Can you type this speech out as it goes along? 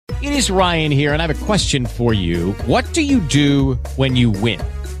It is Ryan here, and I have a question for you. What do you do when you win?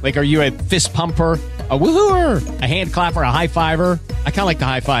 Like, are you a fist pumper, a woohooer, a hand clapper, a high fiver? I kind of like the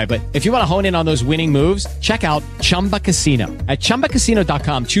high five, but if you want to hone in on those winning moves, check out Chumba Casino. At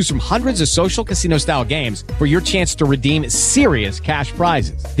ChumbaCasino.com, choose from hundreds of social casino-style games for your chance to redeem serious cash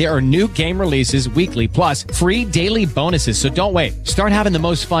prizes. There are new game releases weekly, plus free daily bonuses. So don't wait. Start having the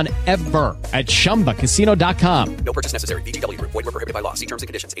most fun ever at ChumbaCasino.com. No purchase necessary. VGW Group. Void where prohibited by law. See terms and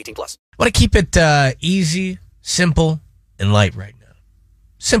conditions. 18+. Want to keep it easy, simple, and light right now.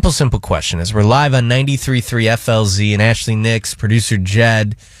 Simple question. As we're live on 93.3 FLZ and Ashley Nix, producer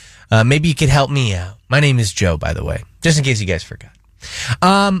Jed, maybe you could help me out. My name is Joe, by the way, just in case you guys forgot.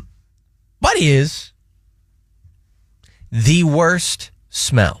 What is the worst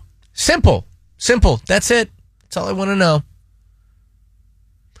smell? Simple. That's it. That's all I want to know.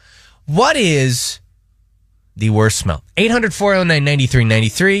 What is the worst smell?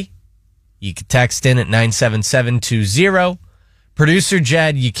 800-409-9393. You can text in at 97720. Producer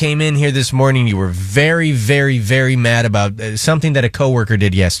Jed, you came in here this morning. You were very, very, very mad about something that a coworker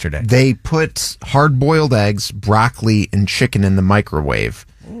did yesterday. They put hard-boiled eggs, broccoli, and chicken in the microwave.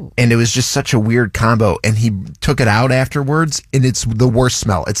 Ooh. And it was just such a weird combo. And he took it out afterwards, and it's the worst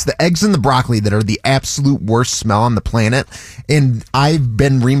smell. It's the eggs and the broccoli that are the absolute worst smell on the planet. And I've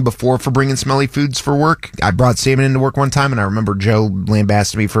been reamed before for bringing smelly foods for work. I brought salmon into work one time, and I remember Joe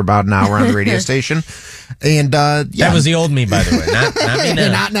lambasted me for about an hour on the radio station. And yeah, that was the old me, by the way. Not me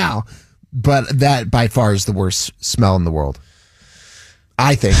now. Not now. But that by far is the worst smell in the world,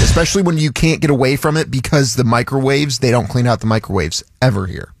 I think, especially when you can't get away from it because the microwaves, they don't clean out the microwaves ever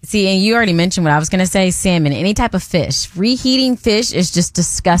here. See, and you already mentioned what I was going to say, salmon, any type of fish. Reheating fish is just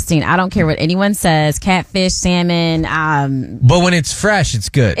disgusting. I don't care what anyone says, catfish, salmon. But when it's fresh, it's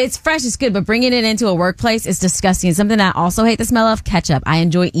good. It's fresh, it's good, but bringing it into a workplace is disgusting. Something that I also hate the smell of, ketchup. I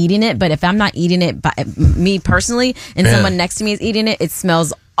enjoy eating it, but if I'm not eating it, by me personally, and someone next to me is eating it, it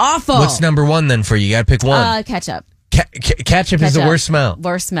smells awful. What's number one then for you? You got to pick one. Ketchup. Ketchup is the worst smell.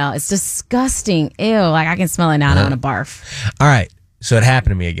 Worst smell. It's disgusting. Ew. Like I can smell it now and I want to barf. All right. So it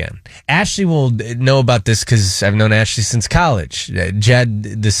happened to me again. Ashley will know about this because I've known Ashley since college.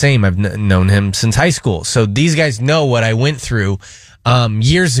 Jed, the same. I've known him since high school. So these guys know what I went through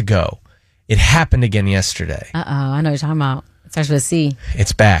years ago. It happened again yesterday. I know what you're talking about. It starts with a C.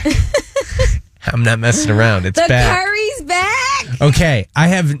 It's back. I'm not messing around. It's back. The curry's back. Okay. I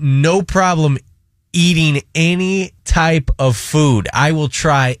have no problem eating any type of food. I will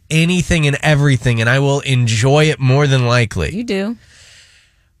try anything and everything, and I will enjoy it more than likely. You do.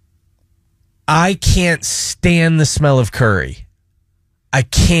 I can't stand the smell of curry. I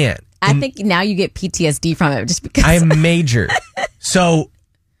can't. I think now you get PTSD from it just because. I'm major. So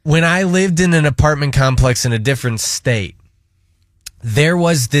when I lived in an apartment complex in a different state, there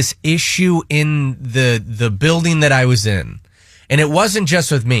was this issue in the building that I was in. And it wasn't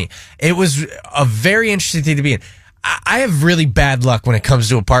just with me. It was a very interesting thing to be in. I have really bad luck when it comes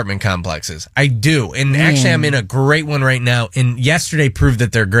to apartment complexes. I do. And actually, I'm in a great one right now. And yesterday proved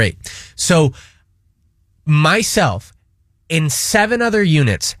that they're great. So myself and 7 other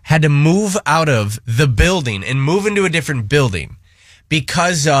units had to move out of the building and move into a different building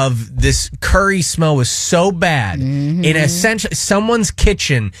because of this curry smell was so bad. In essentially someone's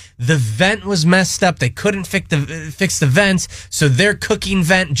kitchen, the vent was messed up. They couldn't fix the vents, so their cooking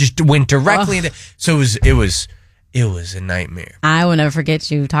vent just went directly into. So it was a nightmare. I will never forget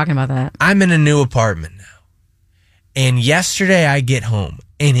you talking about that. I'm in a new apartment now, and yesterday I get home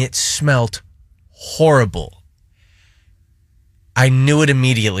and it smelled horrible. I knew it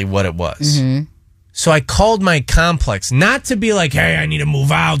immediately what it was. So I called my complex, not to be like, hey, I need to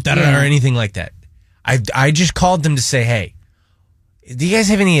move out, or anything like that. I just called them to say, hey, do you guys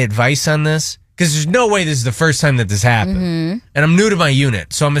have any advice on this? Because there's no way this is the first time that this happened. And I'm new to my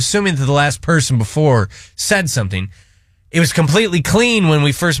unit, so I'm assuming that the last person before said something. It was completely clean when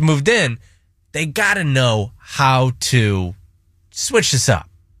we first moved in. They got to know how to switch this up.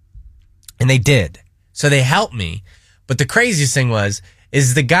 And they did. So they helped me. But the craziest thing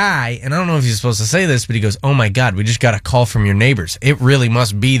is the guy, and I don't know if he's supposed to say this, but he goes, oh my God, we just got a call from your neighbors. It really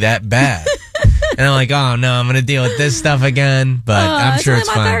must be that bad. And I'm like, oh no, I'm going to deal with this stuff again, but I'm sure it's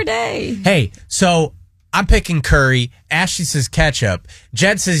my fine. Third day. Hey, so I'm picking curry. Ashley says ketchup.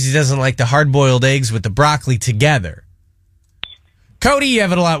 Jed says he doesn't like the hard-boiled eggs with the broccoli together. Cody, you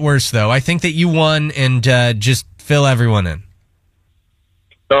have it a lot worse, though. I think that you won, and just fill everyone in.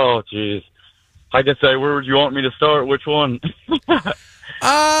 Oh, jeez. Like I say, where would you want me to start? Which one?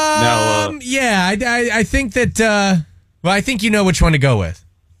 Yeah, I think that, I think you know which one to go with.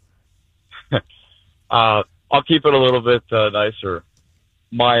 I'll keep it a little bit nicer.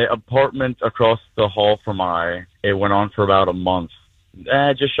 my apartment across the hall from it went on for about a month,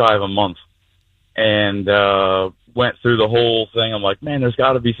 just shy of a month, and went through the whole thing. I'm like, man, there's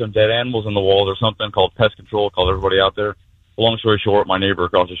got to be some dead animals in the walls or something. Called pest control, called everybody out there. Long story short, my neighbor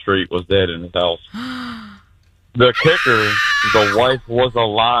across the street was dead in his house. The kicker, the wife was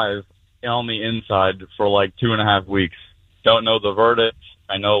alive on the inside for like 2.5 weeks. Don't know the verdict.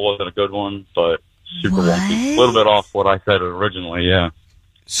 I know it wasn't a good one, but super wonky. A little bit off what I said originally, yeah.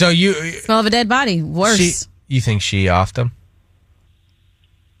 So you Smell of a dead body. Worse. you think she offed him?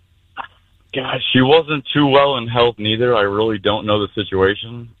 Gosh, she wasn't too well in health neither. I really don't know the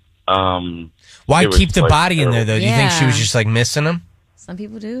situation. Why keep the body in there, though? Do you think she was just like missing him? Some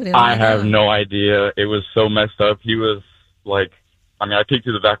people do. I have no idea. It was so messed up. He was like, I mean, I peeked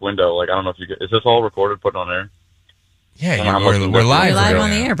through the back window. Like, I don't know if you is this all recorded, put on air? Yeah, we're live. You're live on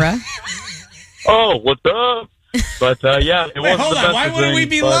the air, bro. Oh, what's up? But yeah, it wasn't hold the on. best Why of wouldn't we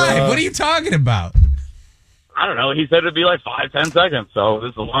things, be but, live? What are you talking about? I don't know. He said it'd be like 5-10 seconds, so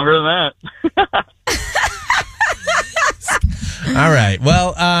this is longer than that. All right.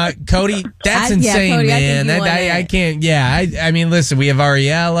 Well, Cody, that's insane, Cody, man. I can't. Yeah. I mean, listen, we have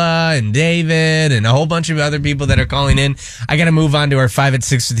Ariella and David and a whole bunch of other people that are calling in. I got to move on to our 5 at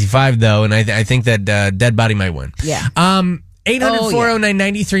 6:55 though, and I think that dead body might win. Yeah.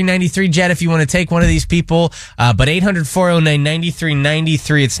 800-409-9393, Jed, if you want to take one of these people. But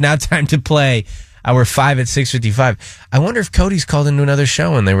 800-409-9393. It's now time to play our 5 at 6:55. I wonder if Cody's called into another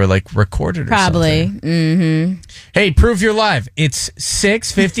show and they were like recorded or Probably. something. Mm-hmm. Hey, prove you're live. It's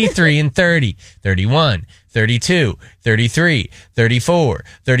 6:53 and 30, 31, 32, 33, 34,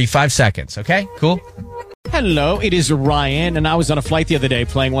 35 seconds. Okay, cool. Hello, it is Ryan, and I was on a flight the other day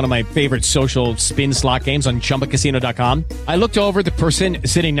playing one of my favorite social spin slot games on ChumbaCasino.com. I looked over the person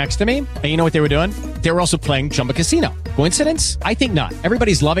sitting next to me, and you know what they were doing? They were also playing Chumba Casino. Coincidence? I think not.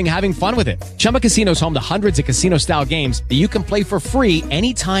 Everybody's loving having fun with it. Chumba Casino is home to hundreds of casino-style games that you can play for free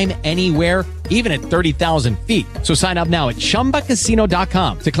anytime, anywhere, even at 30,000 feet. So sign up now at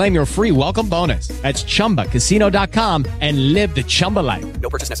ChumbaCasino.com to claim your free welcome bonus. That's ChumbaCasino.com and live the Chumba life. No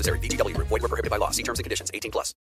purchase necessary. VGW Group. Void where prohibited by law. See terms and conditions. 18+.